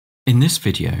In this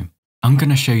video, I'm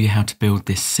going to show you how to build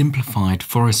this simplified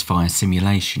forest fire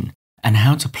simulation and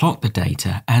how to plot the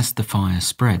data as the fire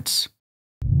spreads.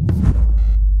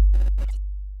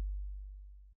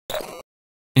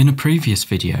 In a previous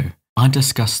video, I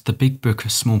discussed the Big Book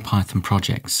of Small Python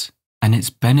projects and its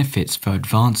benefits for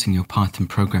advancing your Python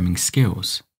programming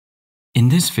skills. In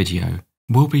this video,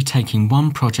 we'll be taking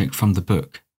one project from the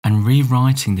book and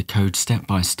rewriting the code step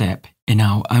by step in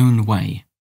our own way.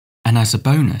 And as a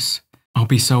bonus, I'll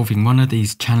be solving one of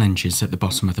these challenges at the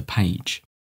bottom of the page.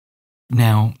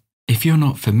 Now, if you're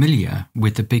not familiar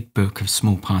with the Big Book of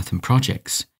Small Python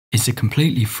projects, it's a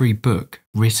completely free book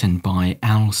written by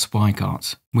Al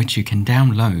Swigart, which you can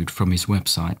download from his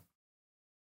website.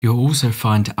 You'll also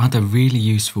find other really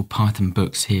useful Python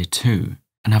books here too,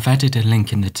 and I've added a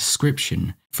link in the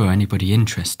description for anybody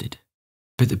interested.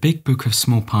 But the Big Book of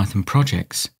Small Python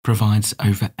projects provides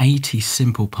over 80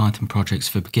 simple Python projects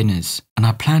for beginners, and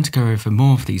I plan to go over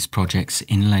more of these projects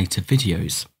in later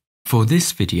videos. For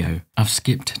this video, I've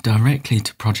skipped directly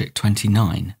to project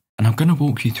 29, and I'm going to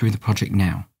walk you through the project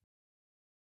now.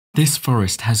 This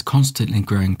forest has constantly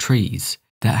growing trees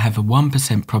that have a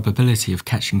 1% probability of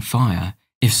catching fire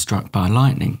if struck by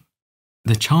lightning.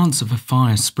 The chance of a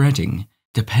fire spreading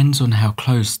depends on how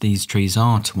close these trees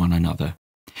are to one another.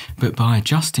 But by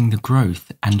adjusting the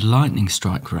growth and lightning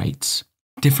strike rates,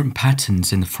 different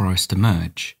patterns in the forest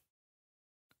emerge.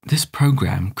 This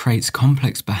program creates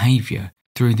complex behavior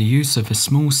through the use of a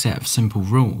small set of simple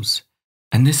rules,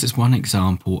 and this is one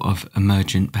example of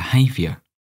emergent behavior.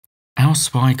 Our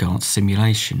Swigart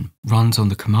simulation runs on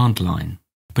the command line,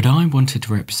 but I wanted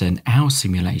to represent our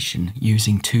simulation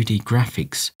using 2D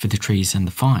graphics for the trees and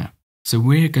the fire. So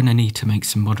we're going to need to make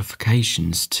some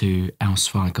modifications to our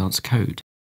Swigart's code.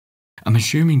 I'm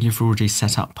assuming you've already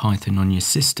set up Python on your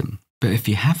system, but if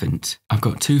you haven't, I've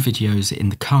got 2 videos in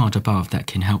the card above that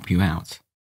can help you out.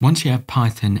 Once you have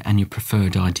Python and your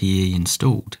preferred IDE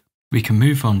installed, we can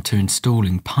move on to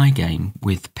installing PyGame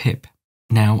with pip.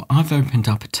 Now, I've opened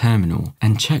up a terminal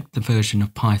and checked the version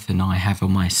of Python I have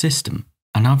on my system,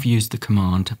 and I've used the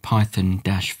command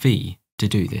python-v to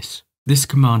do this. This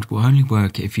command will only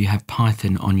work if you have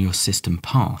Python on your system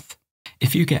path.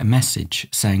 If you get a message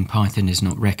saying Python is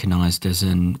not recognized as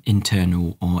an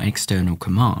internal or external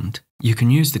command, you can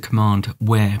use the command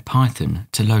where Python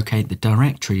to locate the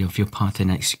directory of your Python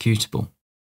executable.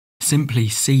 Simply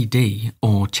cd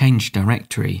or change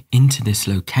directory into this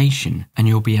location and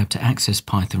you'll be able to access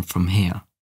Python from here.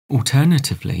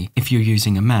 Alternatively, if you're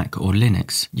using a Mac or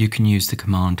Linux, you can use the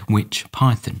command which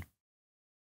Python.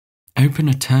 Open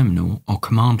a terminal or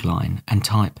command line and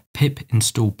type pip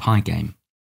install pygame.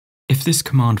 If this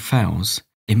command fails,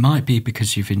 it might be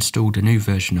because you've installed a new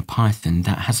version of Python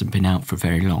that hasn't been out for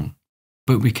very long.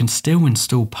 But we can still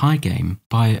install PyGame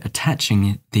by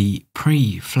attaching the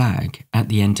pre flag at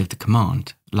the end of the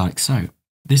command, like so.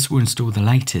 This will install the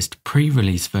latest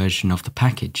pre-release version of the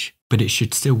package, but it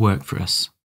should still work for us.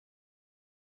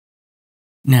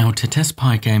 Now, to test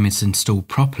PyGame is installed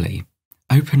properly,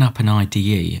 open up an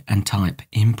IDE and type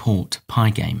import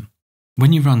PyGame.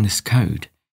 When you run this code,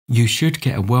 you should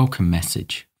get a welcome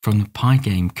message from the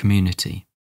PyGame community.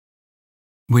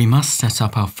 We must set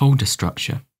up our folder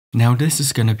structure. Now this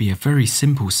is going to be a very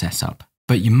simple setup,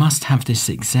 but you must have this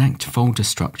exact folder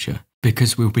structure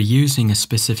because we'll be using a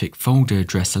specific folder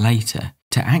address later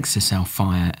to access our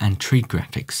fire and tree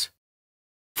graphics.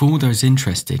 For all those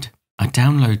interested, I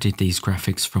downloaded these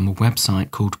graphics from a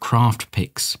website called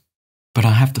CraftPix, but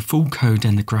I have the full code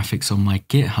and the graphics on my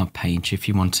GitHub page if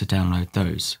you want to download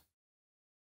those.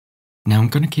 Now I'm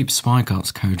going to keep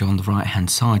Swigart's code on the right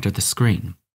hand side of the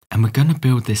screen, and we're going to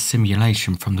build this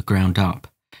simulation from the ground up,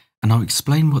 and I'll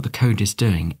explain what the code is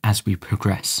doing as we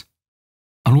progress.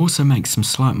 I'll also make some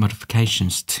slight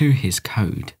modifications to his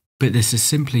code, but this is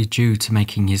simply due to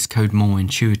making his code more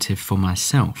intuitive for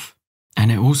myself,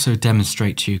 and it also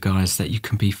demonstrates to you guys that you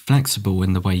can be flexible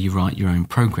in the way you write your own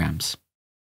programs.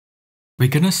 We're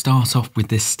going to start off with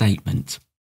this statement.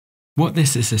 What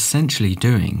this is essentially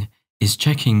doing is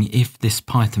checking if this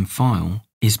Python file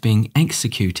is being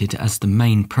executed as the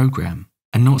main program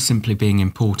and not simply being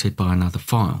imported by another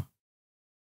file.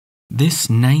 This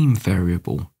name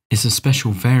variable is a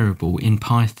special variable in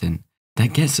Python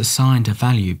that gets assigned a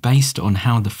value based on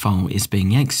how the file is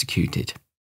being executed.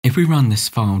 If we run this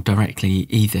file directly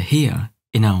either here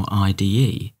in our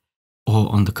IDE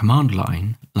or on the command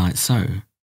line, like so,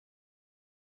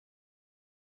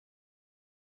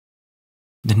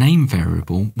 the name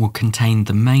variable will contain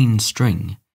the main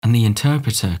string, and the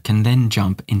interpreter can then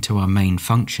jump into our main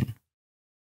function.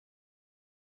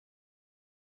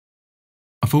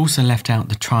 I've also left out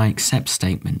the try except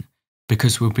statement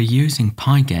because we'll be using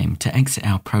PyGame to exit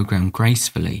our program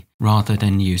gracefully rather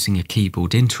than using a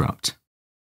keyboard interrupt.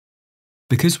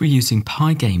 Because we're using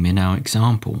PyGame in our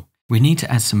example, we need to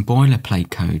add some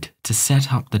boilerplate code to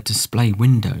set up the display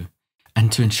window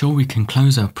and to ensure we can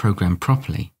close our program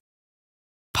properly.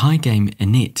 PyGame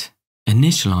init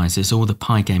initializes all the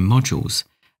PyGame modules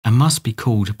and must be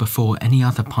called before any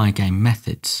other PyGame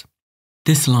methods.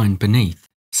 This line beneath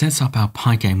sets up our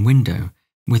PyGame window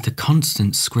with the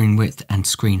constant screen width and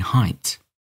screen height.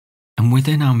 And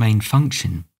within our main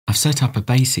function, I've set up a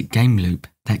basic game loop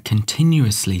that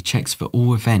continuously checks for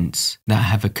all events that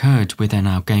have occurred within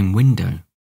our game window.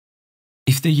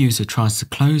 If the user tries to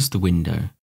close the window,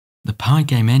 the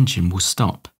PyGame engine will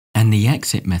stop and the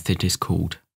exit method is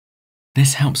called.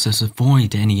 This helps us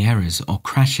avoid any errors or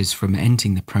crashes from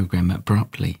ending the program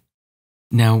abruptly.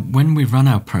 Now, when we run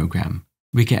our program,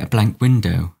 we get a blank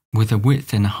window with a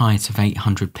width and a height of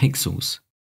 800 pixels.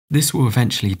 This will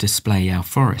eventually display our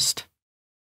forest.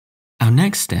 Our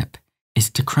next step is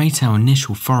to create our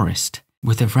initial forest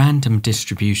with a random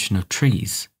distribution of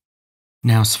trees.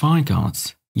 Now,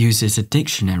 SpyGuards uses a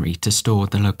dictionary to store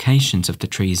the locations of the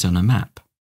trees on a map.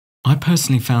 I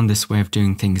personally found this way of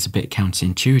doing things a bit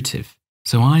counterintuitive,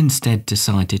 so I instead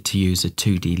decided to use a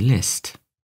 2D list.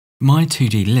 My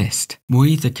 2D list will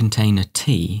either contain a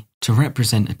T to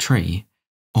represent a tree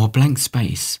or blank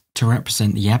space to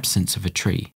represent the absence of a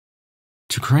tree.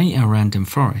 To create our random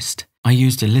forest, I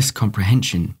used a list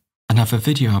comprehension and have a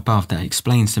video above that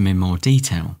explains them in more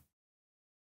detail.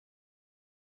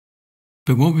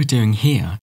 But what we're doing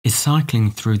here is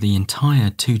cycling through the entire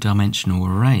two-dimensional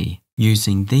array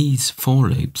using these for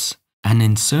loops and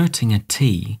inserting a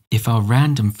T if our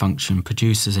random function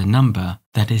produces a number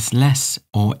that is less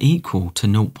or equal to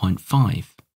 0.5,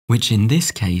 which in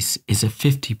this case is a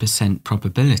 50%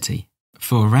 probability.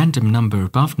 For a random number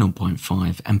above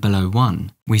 0.5 and below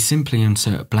 1, we simply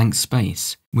insert a blank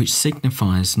space, which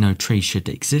signifies no tree should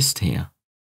exist here.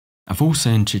 I've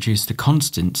also introduced the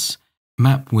constants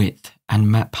map width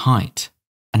and map height,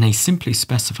 and they simply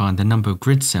specify the number of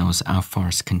grid cells our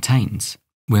forest contains,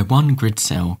 where one grid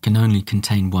cell can only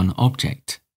contain one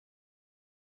object.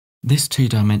 This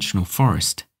two-dimensional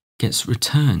forest gets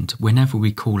returned whenever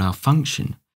we call our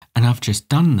function, and I've just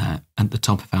done that at the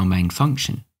top of our main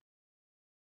function.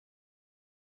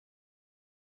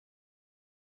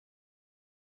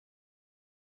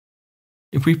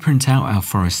 If we print out our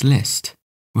forest list,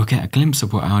 we'll get a glimpse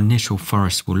of what our initial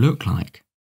forest will look like.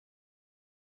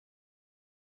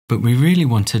 But we really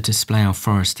want to display our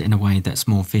forest in a way that's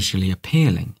more visually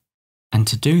appealing, and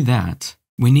to do that,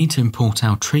 we need to import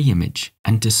our tree image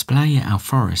and display our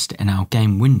forest in our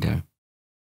game window.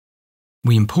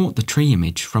 We import the tree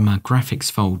image from our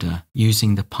graphics folder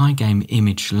using the PyGame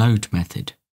image load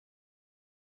method.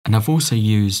 And I've also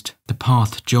used the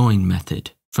path join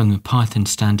method from the Python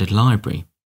standard library,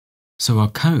 so our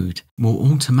code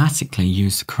will automatically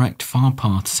use the correct file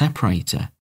path separator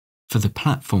for the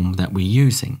platform that we're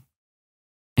using.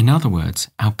 In other words,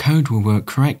 our code will work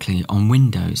correctly on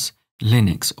Windows,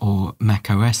 Linux or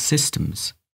macOS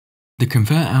systems. The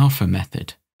convertAlpha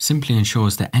method simply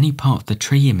ensures that any part of the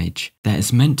tree image that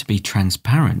is meant to be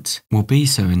transparent will be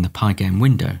so in the PyGame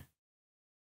window.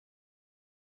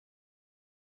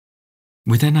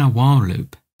 Within our while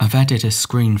loop, I've added a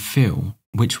screen fill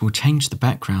which will change the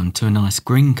background to a nice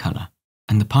green colour,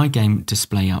 and the PyGame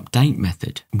display update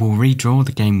method will redraw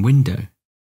the game window.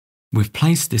 We've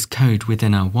placed this code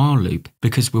within our while loop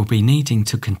because we'll be needing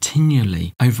to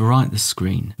continually overwrite the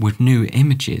screen with new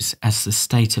images as the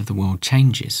state of the world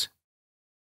changes.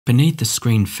 Beneath the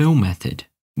screen fill method,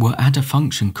 we'll add a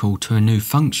function call to a new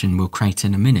function we'll create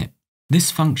in a minute. This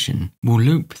function will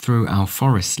loop through our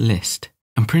forest list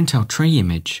and print our tree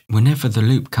image whenever the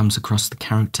loop comes across the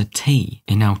character T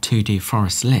in our 2D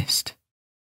forest list.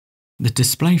 The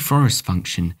display forest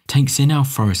function takes in our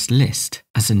forest list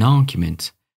as an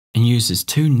argument and uses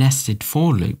two nested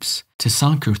for loops to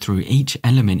cycle through each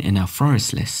element in our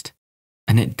forest list,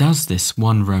 and it does this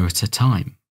one row at a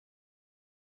time.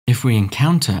 If we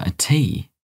encounter a T,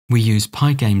 we use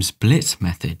PyGame's blitz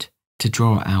method to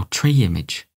draw our tree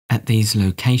image at these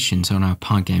locations on our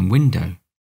PyGame window,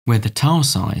 where the tile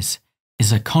size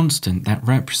is a constant that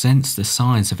represents the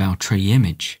size of our tree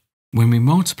image. When we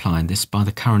multiply this by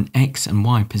the current X and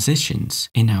Y positions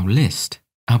in our list,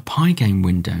 our PyGame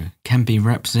window can be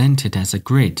represented as a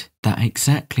grid that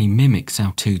exactly mimics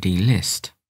our 2D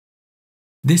list.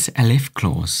 This elif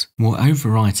clause will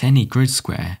overwrite any grid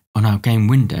square on our game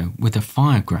window with a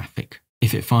fire graphic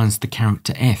if it finds the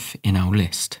character F in our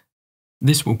list.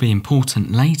 This will be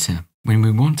important later when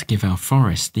we want to give our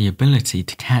forest the ability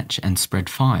to catch and spread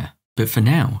fire, but for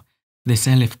now, this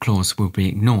elif clause will be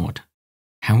ignored.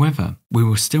 However, we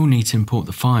will still need to import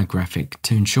the fire graphic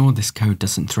to ensure this code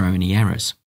doesn't throw any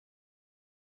errors.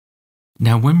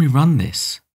 Now when we run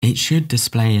this, it should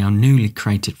display our newly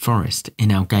created forest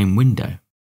in our game window.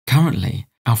 Currently,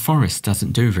 our forest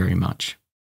doesn't do very much.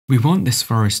 We want this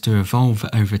forest to evolve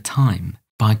over time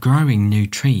by growing new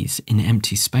trees in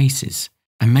empty spaces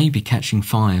and maybe catching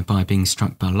fire by being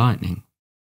struck by lightning.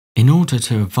 In order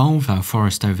to evolve our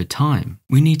forest over time,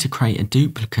 we need to create a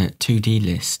duplicate 2D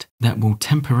list that will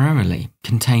temporarily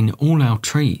contain all our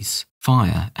trees,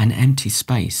 fire, and empty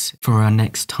space for our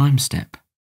next time step.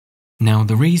 Now,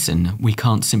 the reason we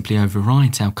can't simply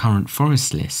overwrite our current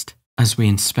forest list as we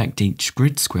inspect each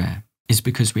grid square is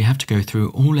because we have to go through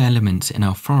all elements in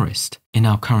our forest in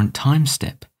our current time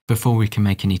step before we can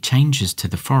make any changes to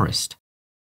the forest.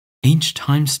 Each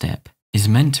time step is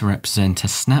meant to represent a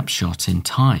snapshot in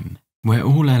time where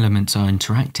all elements are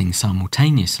interacting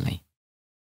simultaneously.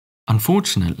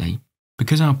 Unfortunately,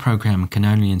 because our program can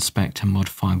only inspect and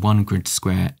modify one grid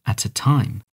square at a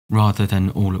time rather than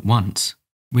all at once,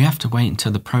 we have to wait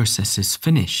until the process is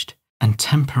finished and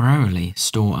temporarily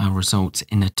store our results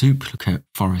in a duplicate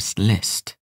forest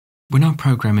list. When our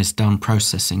program is done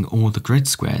processing all the grid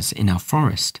squares in our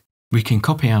forest, we can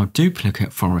copy our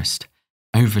duplicate forest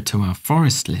over to our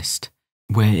forest list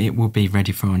where it will be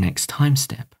ready for our next time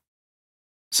step.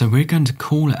 So we're going to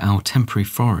call our temporary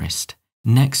forest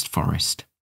next forest,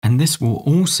 and this will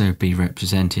also be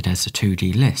represented as a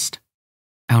 2D list.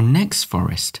 Our next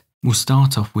forest will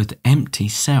start off with empty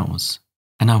cells,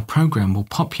 and our program will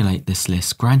populate this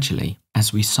list gradually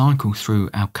as we cycle through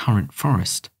our current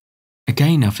forest.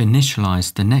 Again, I've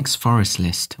initialized the next forest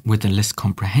list with a list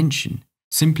comprehension,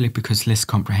 simply because list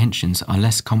comprehensions are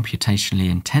less computationally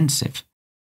intensive.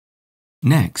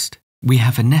 Next, we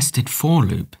have a nested for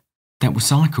loop that will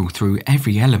cycle through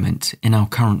every element in our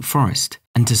current forest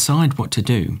and decide what to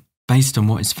do based on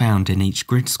what is found in each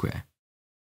grid square.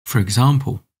 For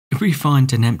example, if we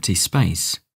find an empty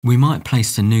space, we might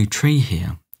place a new tree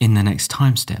here in the next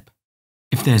time step.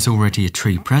 If there's already a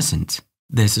tree present,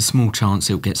 there's a small chance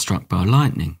it will get struck by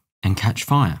lightning and catch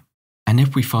fire. And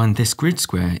if we find this grid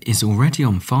square is already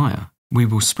on fire, we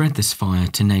will spread this fire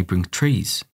to neighbouring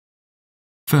trees.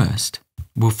 First,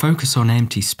 we'll focus on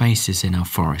empty spaces in our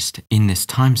forest in this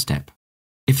time step.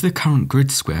 If the current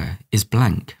grid square is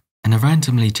blank and a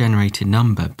randomly generated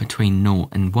number between 0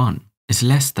 and 1 is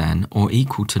less than or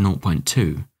equal to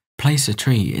 0.2, place a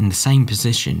tree in the same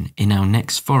position in our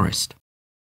next forest.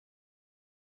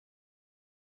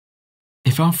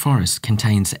 If our forest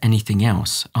contains anything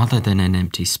else other than an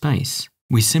empty space,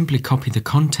 we simply copy the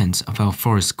contents of our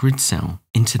forest grid cell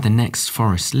into the next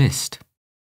forest list.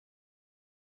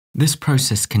 This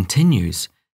process continues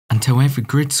until every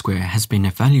grid square has been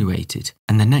evaluated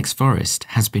and the next forest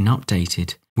has been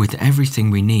updated with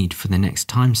everything we need for the next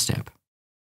time step.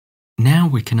 Now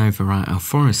we can overwrite our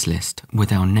forest list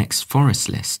with our next forest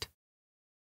list.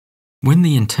 When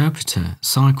the interpreter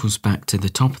cycles back to the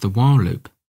top of the while loop,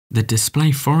 the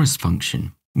display forest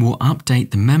function will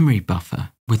update the memory buffer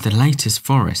with the latest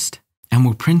forest and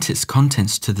will print its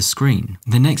contents to the screen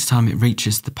the next time it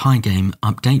reaches the PyGame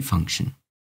update function.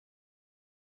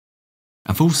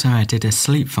 I've also added a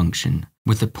sleep function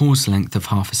with a pause length of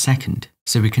half a second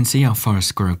so we can see our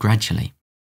forest grow gradually.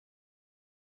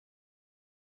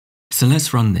 So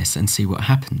let's run this and see what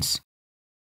happens.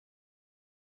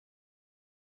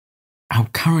 Our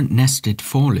current nested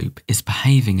for loop is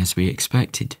behaving as we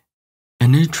expected. A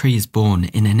new tree is born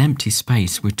in an empty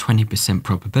space with 20%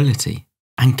 probability,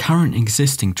 and current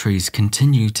existing trees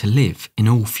continue to live in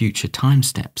all future time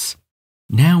steps.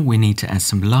 Now we need to add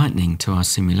some lightning to our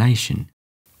simulation.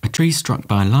 A tree struck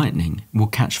by lightning will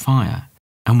catch fire,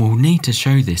 and we'll need to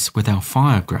show this with our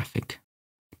fire graphic.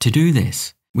 To do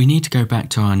this, we need to go back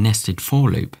to our nested for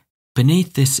loop.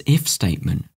 Beneath this if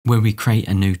statement, where we create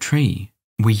a new tree,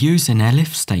 we use an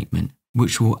elif statement,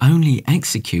 which will only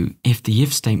execute if the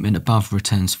if statement above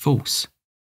returns false.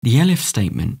 The elif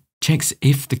statement checks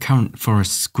if the current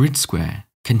forest's grid square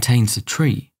contains a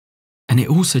tree, and it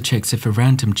also checks if a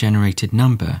random generated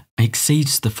number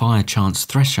exceeds the fire chance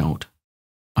threshold.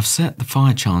 I've set the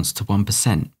fire chance to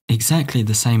 1%, exactly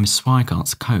the same as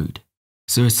Swigart's code.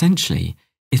 So essentially,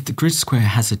 if the grid square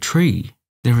has a tree,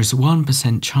 there is a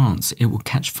 1% chance it will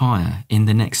catch fire in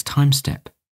the next time step.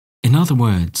 In other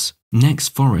words, next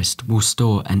forest will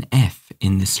store an F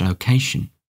in this location.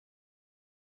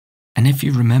 And if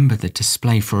you remember the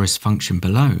display forest function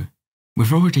below,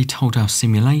 we've already told our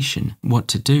simulation what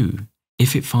to do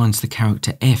if it finds the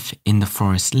character F in the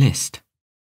forest list.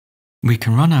 We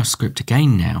can run our script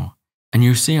again now and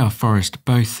you'll see our forest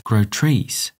both grow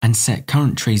trees and set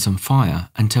current trees on fire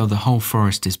until the whole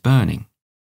forest is burning.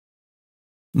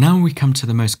 Now we come to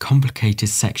the most complicated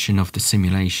section of the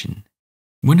simulation.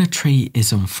 When a tree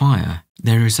is on fire,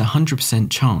 there is a 100%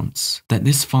 chance that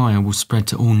this fire will spread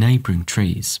to all neighbouring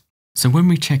trees. So when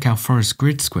we check our forest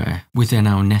grid square within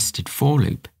our nested for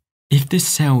loop, if this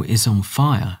cell is on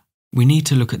fire, we need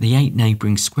to look at the 8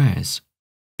 neighbouring squares.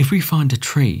 If we find a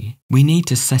tree, we need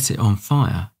to set it on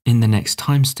fire in the next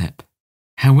time step.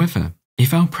 However,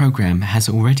 if our program has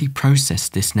already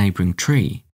processed this neighbouring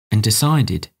tree and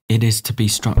decided it is to be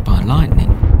struck by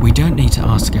lightning, we don't need to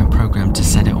ask our program to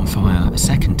set it on fire a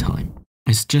second time.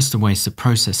 It's just a waste of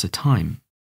processor time.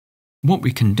 What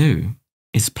we can do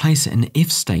is place an if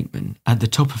statement at the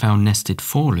top of our nested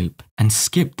for loop and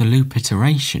skip the loop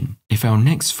iteration if our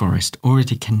next forest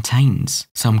already contains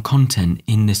some content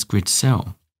in this grid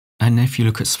cell. And if you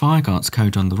look at Zweigart's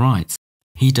code on the right,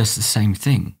 he does the same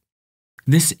thing.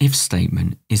 This if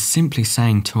statement is simply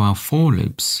saying to our for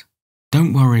loops,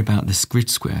 don't worry about this grid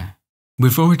square.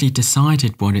 We've already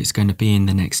decided what it's going to be in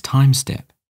the next time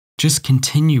step. Just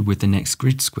continue with the next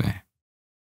grid square.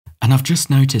 And I've just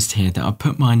noticed here that I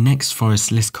put my next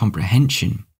forest list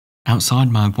comprehension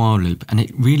outside my while loop, and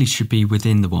it really should be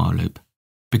within the while loop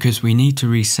because we need to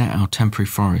reset our temporary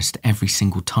forest every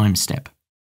single time step.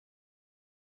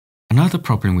 Another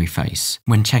problem we face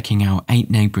when checking our 8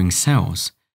 neighbouring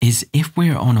cells is if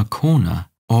we're on a corner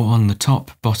or on the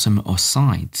top, bottom or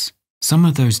sides, some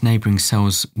of those neighbouring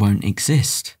cells won't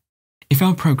exist. If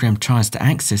our program tries to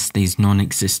access these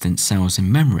non-existent cells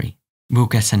in memory, we'll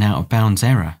get an out-of-bounds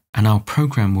error and our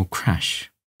program will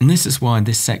crash. And this is why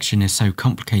this section is so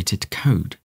complicated to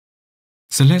code.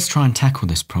 So let's try and tackle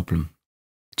this problem.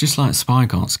 Just like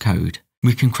Zweigart's code,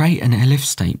 we can create an elif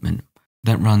statement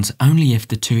that runs only if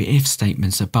the 2 if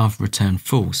statements above return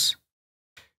false.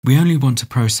 We only want to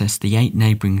process the 8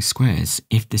 neighbouring squares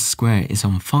if this square is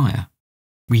on fire.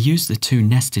 We use the 2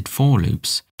 nested for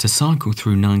loops to cycle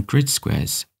through 9 grid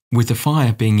squares, with the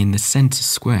fire being in the centre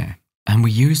square, and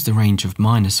we use the range of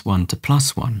 -1 to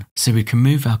 +1 so we can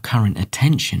move our current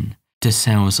attention to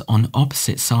cells on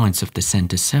opposite sides of the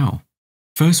centre cell.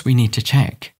 First, we need to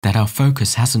check that our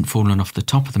focus hasn't fallen off the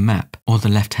top of the map or the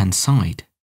left-hand side,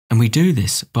 and we do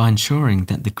this by ensuring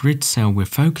that the grid cell we're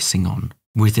focusing on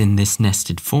within this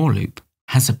nested for loop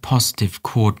has a positive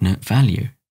coordinate value.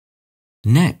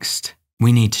 Next,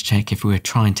 we need to check if we're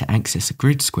trying to access a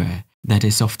grid square that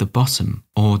is off the bottom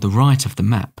or the right of the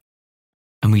map.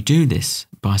 And we do this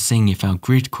by seeing if our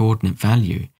grid coordinate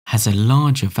value has a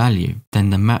larger value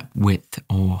than the map width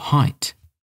or height.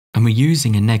 And we're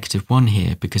using a -1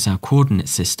 here because our coordinate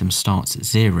system starts at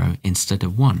 0 instead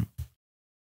of 1.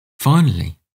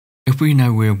 Finally, if we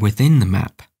know we're within the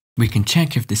map, we can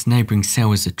check if this neighbouring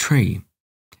cell is a tree.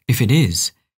 If it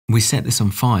is, we set this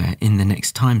on fire in the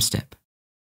next time step.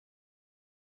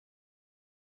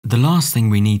 The last thing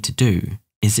we need to do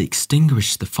is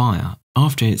extinguish the fire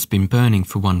after it's been burning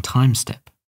for 1 time step.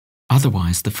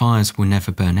 Otherwise, the fires will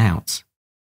never burn out.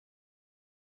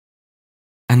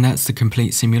 And that's the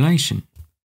complete simulation.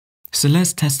 So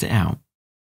let's test it out.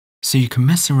 So you can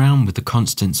mess around with the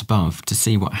constants above to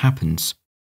see what happens.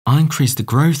 I increase the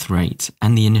growth rate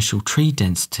and the initial tree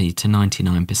density to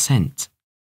 99%.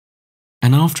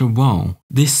 And after a while,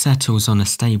 this settles on a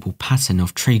stable pattern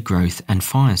of tree growth and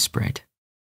fire spread.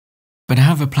 But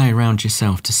have a play around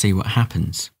yourself to see what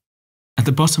happens. At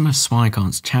the bottom of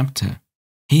Zweigart's chapter,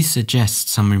 he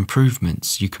suggests some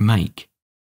improvements you can make.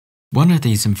 One of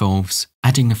these involves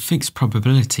adding a fixed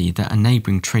probability that a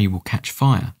neighbouring tree will catch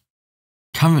fire.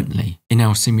 Currently, in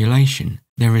our simulation,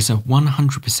 there is a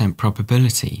 100%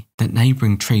 probability that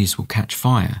neighbouring trees will catch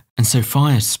fire, and so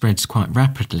fire spreads quite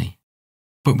rapidly.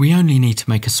 But we only need to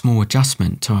make a small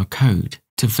adjustment to our code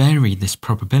to vary this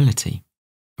probability.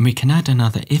 And we can add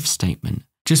another if statement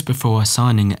just before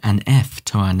assigning an f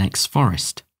to our next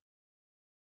forest.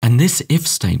 And this if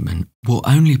statement will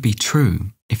only be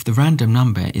true if the random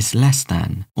number is less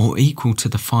than or equal to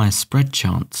the fire spread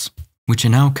chance, which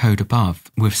in our code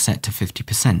above we've set to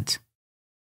 50%.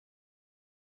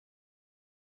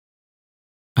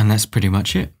 And that's pretty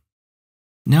much it.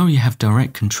 Now you have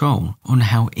direct control on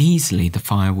how easily the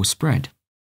fire will spread.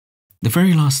 The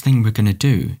very last thing we're going to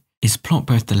do is plot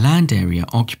both the land area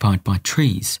occupied by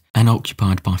trees and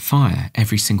occupied by fire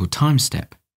every single time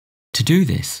step. To do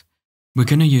this, we're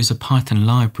going to use a Python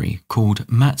library called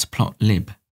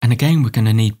Matplotlib, and again we're going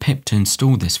to need pip to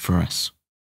install this for us.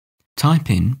 Type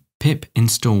in pip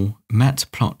install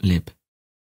matplotlib,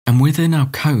 and within our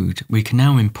code we can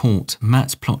now import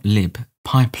matplotlib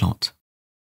pyplot.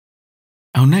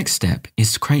 Our next step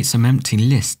is to create some empty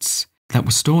lists that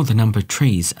will store the number of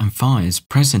trees and fires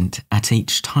present at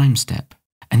each time step,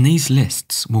 and these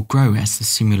lists will grow as the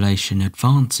simulation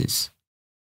advances.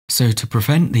 So to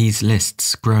prevent these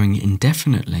lists growing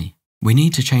indefinitely, we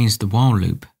need to change the while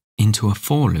loop into a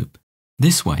for loop.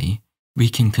 This way, we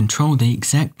can control the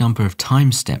exact number of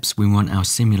time steps we want our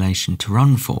simulation to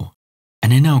run for,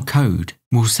 and in our code,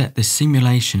 we'll set the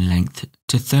simulation length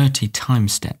to 30 time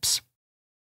steps.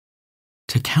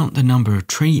 To count the number of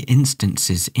tree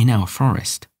instances in our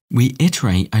forest, we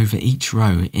iterate over each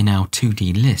row in our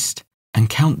 2D list and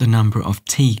count the number of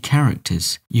t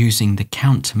characters using the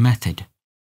count method.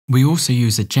 We also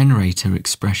use a generator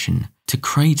expression to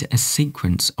create a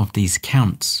sequence of these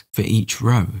counts for each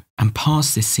row and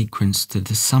pass this sequence to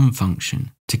the sum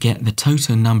function to get the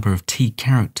total number of t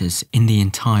characters in the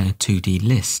entire 2D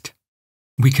list.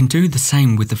 We can do the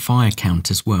same with the fire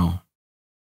count as well.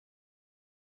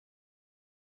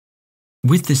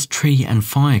 With this tree and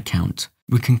fire count,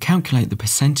 we can calculate the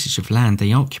percentage of land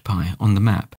they occupy on the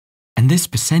map, and this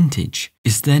percentage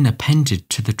is then appended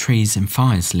to the trees and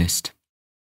fires list.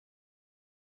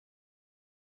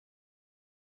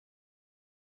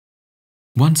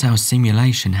 Once our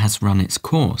simulation has run its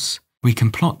course, we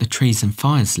can plot the trees and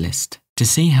fires list to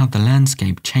see how the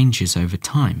landscape changes over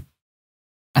time.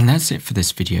 And that's it for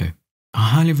this video. I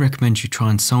highly recommend you try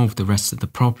and solve the rest of the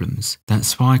problems that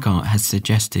Zweigart has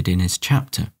suggested in his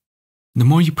chapter. The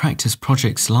more you practice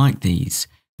projects like these,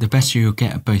 the better you'll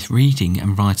get at both reading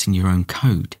and writing your own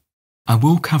code. I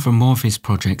will cover more of his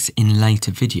projects in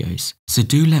later videos, so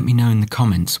do let me know in the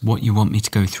comments what you want me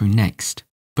to go through next.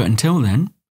 But until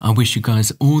then, I wish you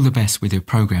guys all the best with your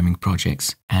programming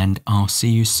projects, and I'll see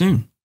you soon.